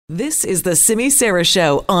This is the Simi Sara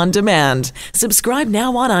Show on demand. Subscribe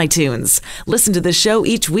now on iTunes. Listen to the show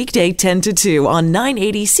each weekday 10 to 2 on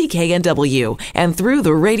 980 CKNW and through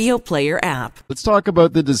the Radio Player app. Let's talk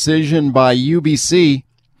about the decision by UBC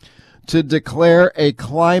to declare a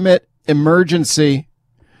climate emergency.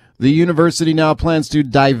 The university now plans to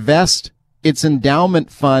divest its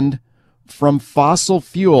endowment fund from fossil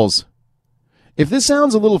fuels. If this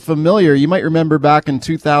sounds a little familiar, you might remember back in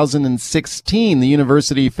 2016, the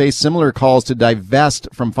university faced similar calls to divest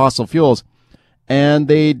from fossil fuels, and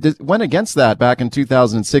they went against that back in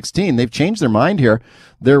 2016. They've changed their mind here.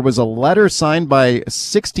 There was a letter signed by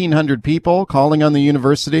 1,600 people calling on the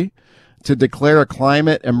university to declare a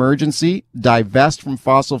climate emergency, divest from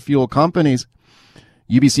fossil fuel companies.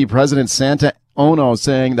 UBC President Santa Ono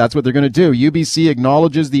saying that's what they're going to do. UBC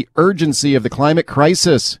acknowledges the urgency of the climate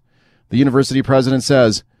crisis. The university president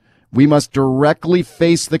says, we must directly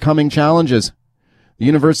face the coming challenges. The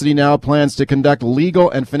university now plans to conduct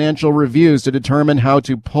legal and financial reviews to determine how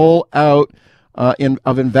to pull out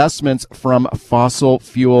of investments from fossil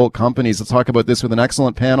fuel companies. Let's talk about this with an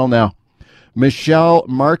excellent panel now. Michelle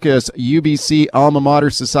Marcus, UBC Alma Mater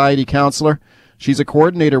Society Counselor. She's a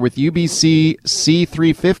coordinator with UBC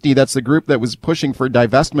C350. That's the group that was pushing for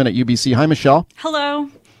divestment at UBC. Hi, Michelle. Hello.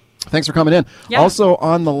 Thanks for coming in. Yeah. Also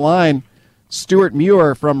on the line, Stuart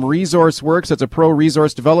Muir from Resource Works. That's a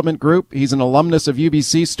pro-resource development group. He's an alumnus of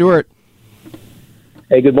UBC. Stuart.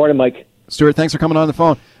 Hey, good morning, Mike. Stuart, thanks for coming on the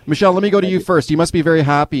phone. Michelle, let me go to you first. You must be very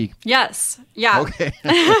happy. Yes. Yeah. Okay.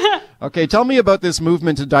 Okay, tell me about this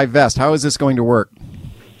movement to divest. How is this going to work?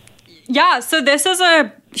 Yeah, so this is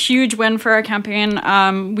a huge win for our campaign.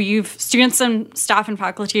 Students and staff and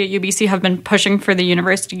faculty at UBC have been pushing for the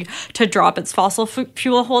university to drop its fossil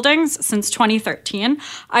fuel holdings since 2013.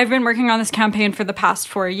 I've been working on this campaign for the past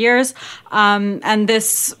 4 years, and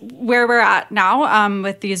this, where we're at now,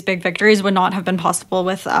 with these big victories, would not have been possible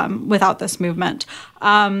without this movement.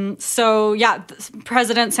 President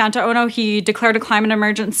Santa Ono, he declared a climate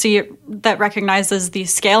emergency that recognizes the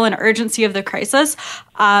scale and urgency of the crisis,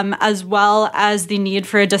 as well as the need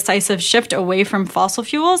for a decisive shift away from fossil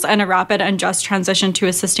fuels and a rapid and just transition to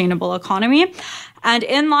a sustainable economy. And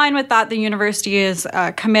in line with that, the university is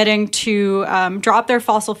committing to drop their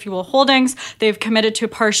fossil fuel holdings. They've committed to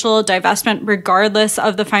partial divestment regardless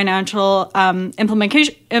of the financial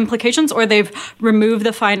implications, or they've removed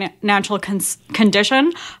the financial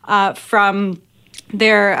condition from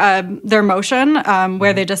their motion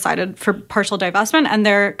where they decided for partial divestment, and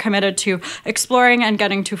they're committed to exploring and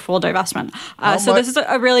getting to full divestment. This is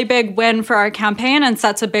a really big win for our campaign and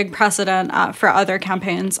sets a big precedent for other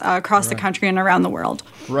campaigns across the country and around the world.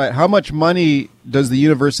 Right. How much money does the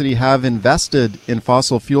university have invested in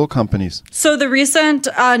fossil fuel companies? So the recent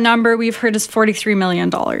number we've heard is $43 million.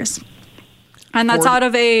 And that's out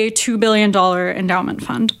of a $2 billion endowment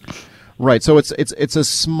fund. Right. So it's a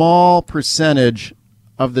small percentage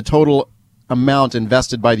of the total amount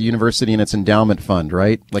invested by the university in its endowment fund,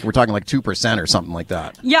 right? Like we're talking like 2% or something like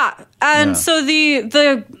that. Yeah. And so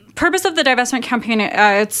the purpose of the divestment campaign,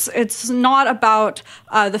 it's not about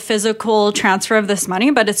the physical transfer of this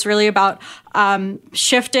money, but it's really about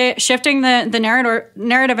shifting the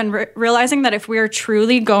narrative and realizing that if we are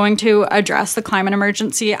truly going to address the climate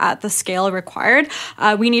emergency at the scale required,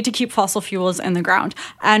 we need to keep fossil fuels in the ground,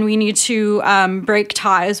 and we need to break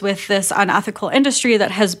ties with this unethical industry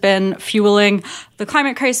that has been fueling the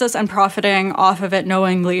climate crisis and profiting off of it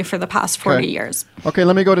knowingly for the past 40 years. Okay,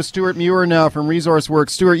 let me go to Stuart Muir now from Resource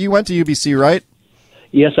Works. Stuart, you went to UBC, right?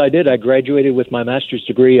 Yes, I did. I graduated with my master's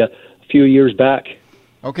degree a few years back.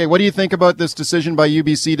 Okay, what do you think about this decision by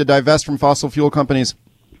UBC to divest from fossil fuel companies?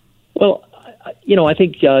 Well, I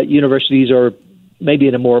think universities are maybe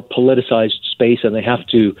in a more politicized space, and they have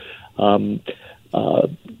to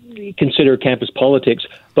consider campus politics.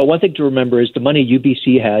 But one thing to remember is the money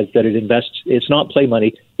UBC has that it invests, it's not play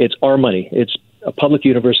money, it's our money. It's a public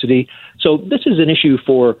university. So this is an issue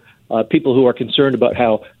for people who are concerned about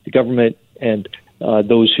how the government and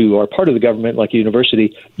those who are part of the government, like a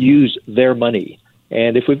university, use their money.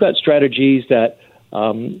 And if we've got strategies that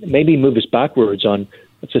maybe move us backwards on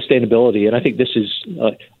sustainability, and I think this is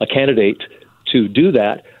a candidate to do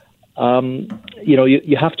that,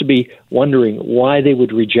 you have to be wondering why they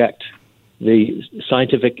would reject the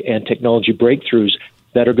scientific and technology breakthroughs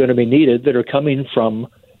that are going to be needed, that are coming from,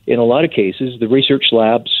 in a lot of cases, the research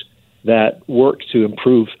labs that work to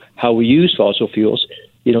improve how we use fossil fuels.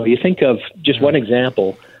 You think of just one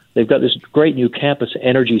example. They've got this great new campus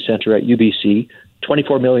energy center at UBC,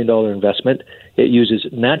 $24 million investment. It uses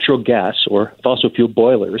natural gas or fossil fuel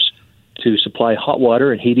boilers to supply hot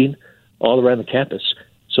water and heating all around the campus.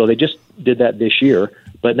 So they just did that this year.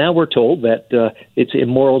 But now we're told that it's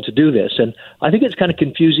immoral to do this. And I think it's kind of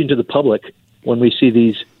confusing to the public when we see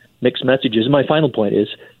these mixed messages. And my final point is,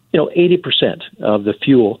 80% of the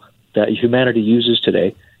fuel that humanity uses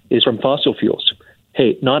today is from fossil fuels.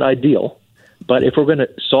 Hey, not ideal, but if we're going to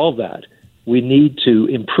solve that, we need to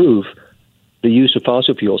improve the use of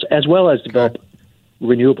fossil fuels as well as develop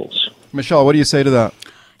renewables. Michelle, what do you say to that?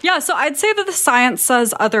 Yeah, so I'd say that the science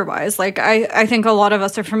says otherwise. Like, I think a lot of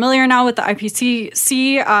us are familiar now with the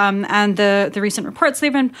IPCC and the recent reports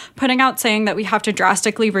they've been putting out saying that we have to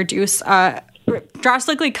drastically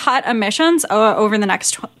cut emissions over the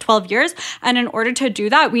next 12 years. And in order to do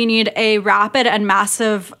that, we need a rapid and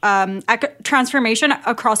massive transformation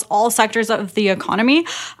across all sectors of the economy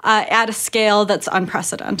at a scale that's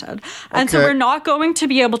unprecedented. And so we're not going to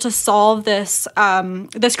be able to solve this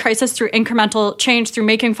crisis through incremental change, through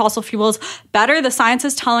making fossil fuels better. The science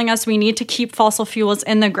is telling us we need to keep fossil fuels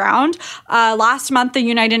in the ground. Last month, the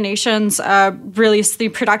United Nations released the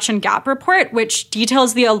Production Gap Report, which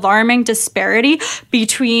details the alarming disparity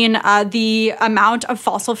between the amount of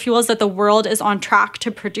fossil fuels that the world is on track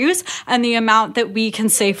to produce and the amount that we can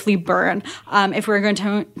safely burn if we're going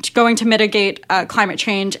to mitigate climate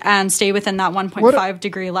change and stay within that 1.5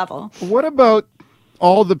 degree level. What about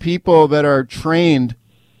all the people that are trained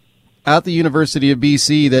at the University of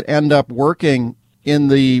BC that end up working in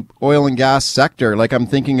the oil and gas sector? Like, I'm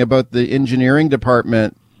thinking about the engineering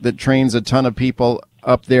department that trains a ton of people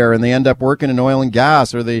up there, and they end up working in oil and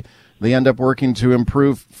gas, or they end up working to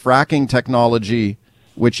improve fracking technology,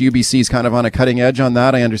 which UBC is kind of on a cutting edge on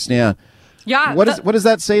that, I understand. Yeah. What does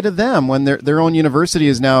that say to them when their own university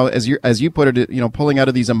is now, as you put it, pulling out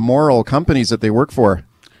of these immoral companies that they work for?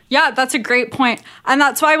 Yeah, that's a great point. And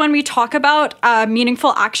that's why when we talk about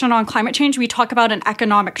meaningful action on climate change, we talk about an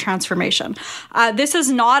economic transformation. This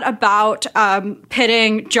is not about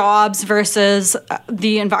pitting jobs versus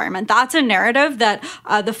the environment. That's a narrative that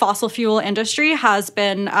the fossil fuel industry has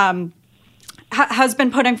been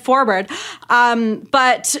putting forward.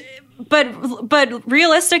 But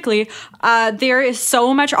realistically, there is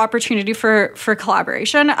so much opportunity for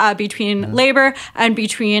collaboration between labor and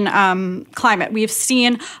between climate. We've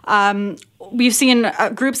seen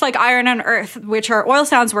groups like Iron and Earth, which are oil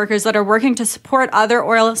sands workers that are working to support other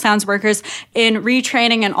oil sands workers in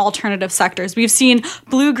retraining in alternative sectors. We've seen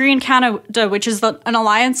Blue Green Canada, which is an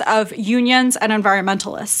alliance of unions and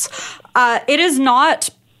environmentalists. It is not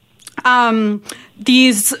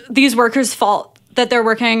these workers' fault that they're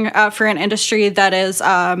working for an industry that is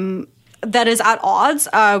at odds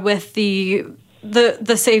with the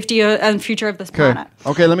safety and future of this planet.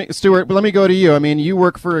 Okay, Stuart, let me go to you. I mean, you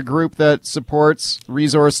work for a group that supports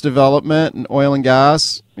resource development and oil and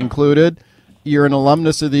gas included. You're an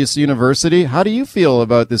alumnus of this university. How do you feel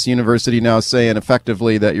about this university now saying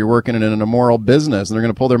effectively that you're working in an immoral business and they're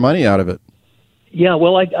going to pull their money out of it? Yeah,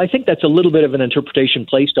 well, I think that's a little bit of an interpretation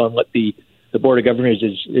placed on what the Board of Governors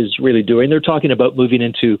is really doing. They're talking about moving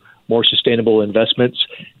into more sustainable investments,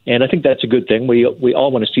 and I think that's a good thing. We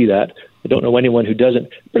all want to see that. I don't know anyone who doesn't.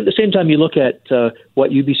 But at the same time, you look at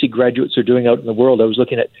what UBC graduates are doing out in the world. I was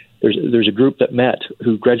looking at, there's a group that met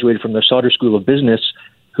who graduated from the Sauder School of Business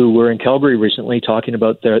who were in Calgary recently talking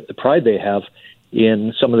about the pride they have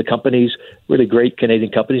in some of the companies, really great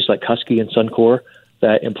Canadian companies like Husky and Suncor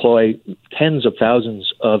that employ tens of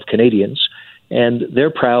thousands of Canadians, and they're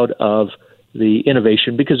proud of the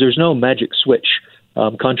innovation because there's no magic switch.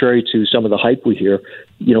 Contrary to some of the hype we hear,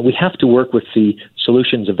 we have to work with the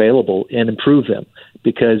solutions available and improve them,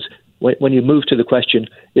 because when you move to the question,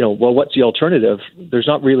 well, what's the alternative? There's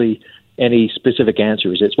not really any specific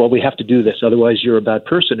answers. It's, well, we have to do this, otherwise you're a bad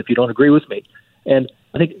person if you don't agree with me. And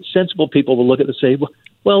I think sensible people will look at it and say,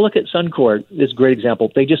 well, look at Suncor. This is a great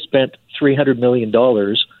example. They just spent $300 million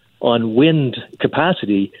on wind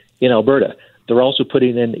capacity in Alberta. They're also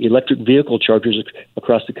putting in electric vehicle chargers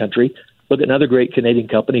across the country. Look at another great Canadian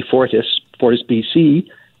company, Fortis BC.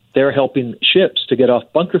 They're helping ships to get off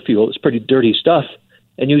bunker fuel. It's pretty dirty stuff,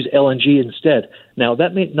 and use LNG instead. Now,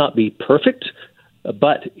 that may not be perfect,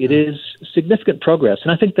 but it is significant progress.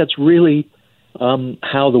 And I think that's really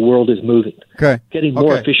how the world is moving. Getting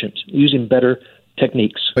more efficient, using better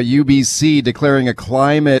techniques. But UBC declaring a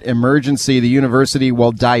climate emergency, the university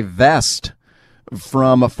will divest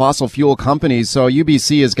from fossil fuel companies. So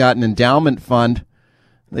UBC has got an endowment fund.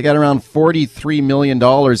 They got around $43 million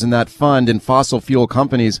in that fund in fossil fuel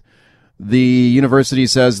companies. The university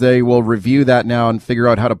says they will review that now and figure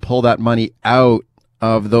out how to pull that money out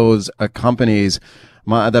of those companies.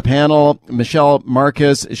 The panel, Michelle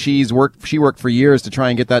Marcus, she worked for years to try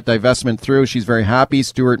and get that divestment through. She's very happy.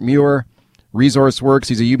 Stuart Muir, ResourceWorks,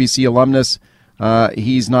 he's a UBC alumnus.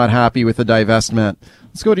 he's not happy with the divestment.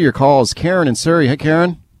 Let's go to your calls. Karen in Surrey. Hey,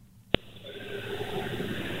 Karen.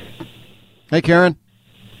 Hey, Karen.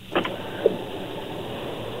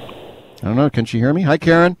 I don't know. Can she hear me? Hi,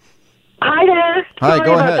 Karen. Hi there. Hi, Sorry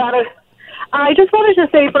go about ahead. that. I just wanted to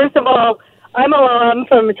say, first of all, I'm alum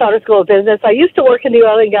from the Charter School of Business. I used to work in the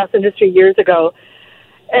oil and gas industry years ago,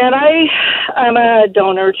 and I'm a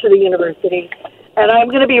donor to the university, and I'm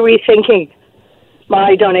going to be rethinking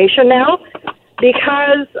my donation now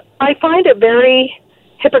because I find it very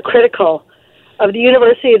hypocritical of the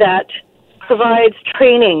university that provides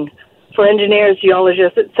training for engineers,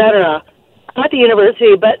 geologists, etc., at the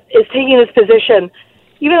university, but is taking this position,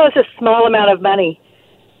 even though it's a small amount of money.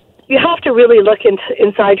 You have to really look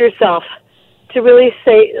inside yourself to really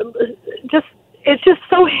say, it's just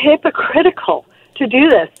so hypocritical to do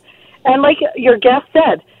this. And like your guest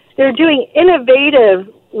said, they're doing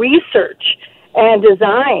innovative research and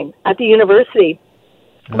design at the university.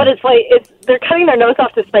 But it's like they're cutting their nose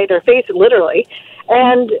off to spite their face, literally.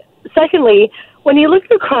 And secondly, when you look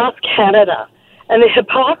across Canada and the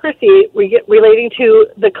hypocrisy relating to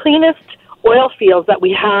the cleanest oil fields that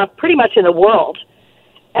we have pretty much in the world,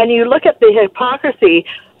 and you look at the hypocrisy,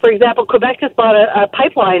 for example, Quebec just bought a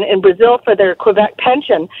pipeline in Brazil for their Quebec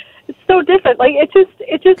pension. It's so different. Like it's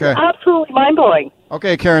just Okay. absolutely mind blowing.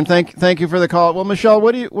 Okay, Karen. Thank you for the call. Well, Michelle,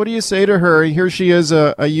 what do you say to her? Here she is,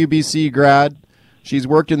 a UBC grad. She's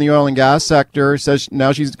worked in the oil and gas sector. Says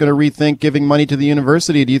now she's going to rethink giving money to the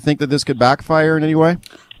university. Do you think that this could backfire in any way?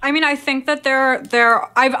 I mean, I think that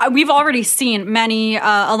we've already seen many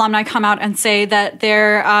alumni come out and say that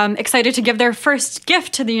they're excited to give their first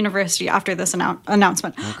gift to the university after this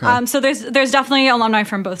announcement. Okay. So there's definitely alumni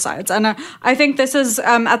from both sides, and I think this is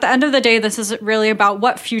at the end of the day, this is really about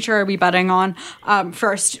what future are we betting on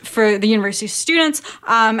first for the university students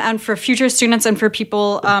and for future students and for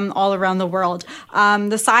people all around the world.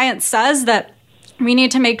 The science says that we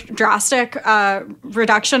need to make drastic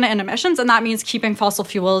reduction in emissions, and that means keeping fossil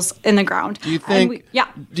fuels in the ground. Do you think? Yeah.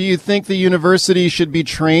 Do you think the university should be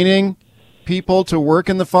training people to work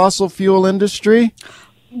in the fossil fuel industry?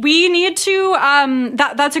 We need to.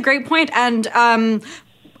 That's a great point, and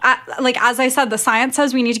as I said, the science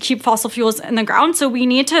says we need to keep fossil fuels in the ground. So we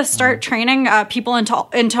need to start training people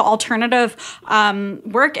into alternative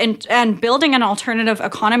work and building an alternative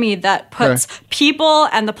economy that puts people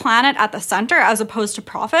and the planet at the center as opposed to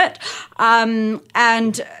profit. Building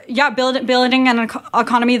an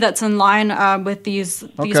economy that's in line with these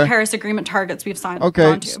Paris Agreement targets we've signed on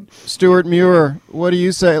to. Stuart Muir, what do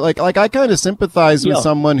you say? Like I kind of sympathize with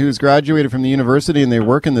someone who's graduated from the university and they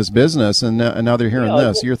work in this business, and now they're hearing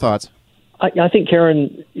this. Your thoughts? I think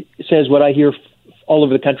Karen says what I hear all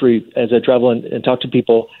over the country as I travel and talk to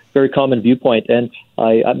people, very common viewpoint, and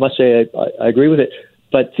I must say I agree with it.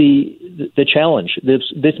 But the challenge,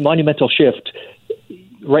 this monumental shift,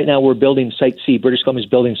 right now we're building Site C. British Columbia is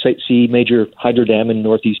building Site C, major hydro dam in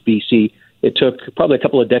northeast BC. It took probably a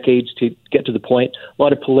couple of decades to get to the point, a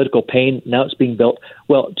lot of political pain. Now it's being built.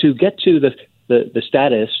 Well, to get to the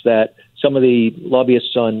status that some of the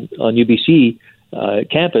lobbyists on UBC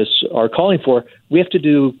campus are calling for, we have to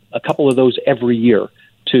do a couple of those every year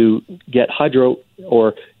to get hydro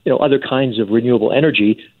or other kinds of renewable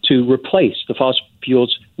energy to replace the fossil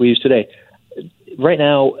fuels we use today. Right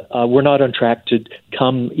now, we're not on track to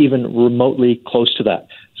come even remotely close to that.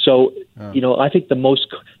 So, I think the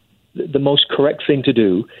most correct thing to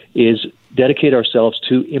do is dedicate ourselves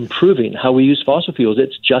to improving how we use fossil fuels.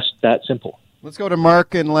 It's just that simple. Let's go to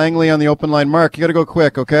Mark and Langley on the open line. Mark, you got to go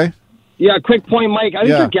quick, okay? Yeah, quick point, Mike. I think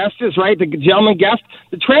your guest is right. The gentleman guest,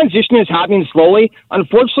 the transition is happening slowly.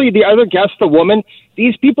 Unfortunately, the other guest, the woman,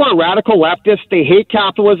 these people are radical leftists. They hate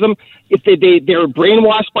capitalism. If they're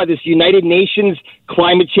brainwashed by this United Nations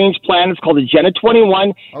climate change plan. It's called Agenda 21.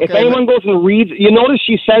 Okay, if anyone goes and reads, you notice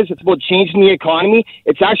she says it's about changing the economy.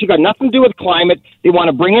 It's actually got nothing to do with climate. They want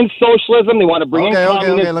to bring in socialism. They want to bring in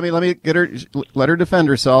communism. Okay. Let her defend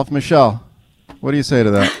herself. Michelle, what do you say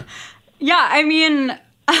to that? Yeah, I mean,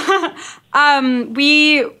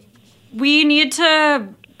 we need to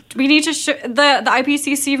the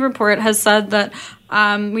IPCC report has said that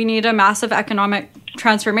we need a massive economic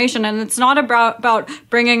transformation, and it's not about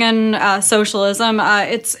bringing in socialism.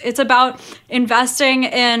 It's about investing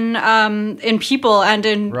in people and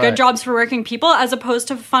in good jobs for working people, as opposed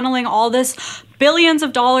to funneling all this billions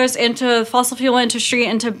of dollars into fossil fuel industry,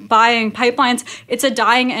 into buying pipelines. It's a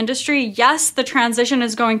dying industry. Yes, the transition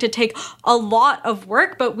is going to take a lot of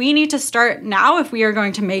work, but we need to start now if we are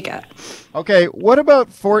going to make it. Okay, what about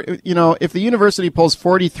if the university pulls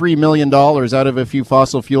 $43 million out of a few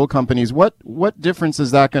fossil fuel companies, what difference is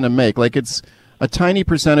that going to make? Like, it's a tiny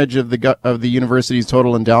percentage of the university's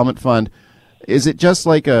total endowment fund. Is it just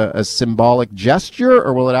like a symbolic gesture,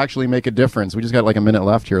 or will it actually make a difference? We just got like a minute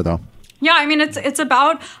left here, though. Yeah, I mean, it's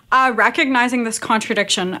about recognizing this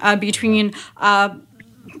contradiction between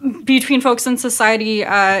folks in society,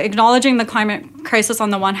 acknowledging the climate crisis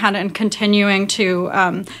on the one hand and continuing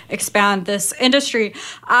to expand this industry.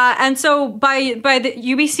 And so by the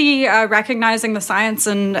UBC recognizing the science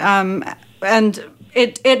and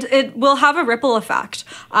it will have a ripple effect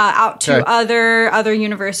out to other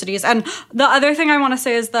universities. And the other thing I want to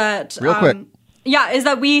say is that real quick. Is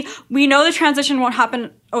that we know the transition won't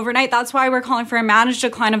happen overnight. That's why we're calling for a managed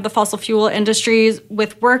decline of the fossil fuel industries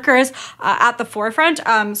with workers at the forefront,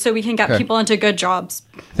 so we can get people into good jobs.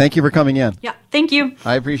 Thank you for coming in. Yeah, thank you.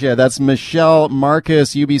 I appreciate it. That's Michelle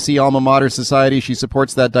Marcus, UBC Alma Mater Society. She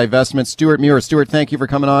supports that divestment. Stuart Muir. Stuart, thank you for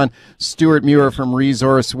coming on. Stuart Muir from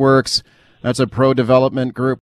Resource Works. That's a pro-development group.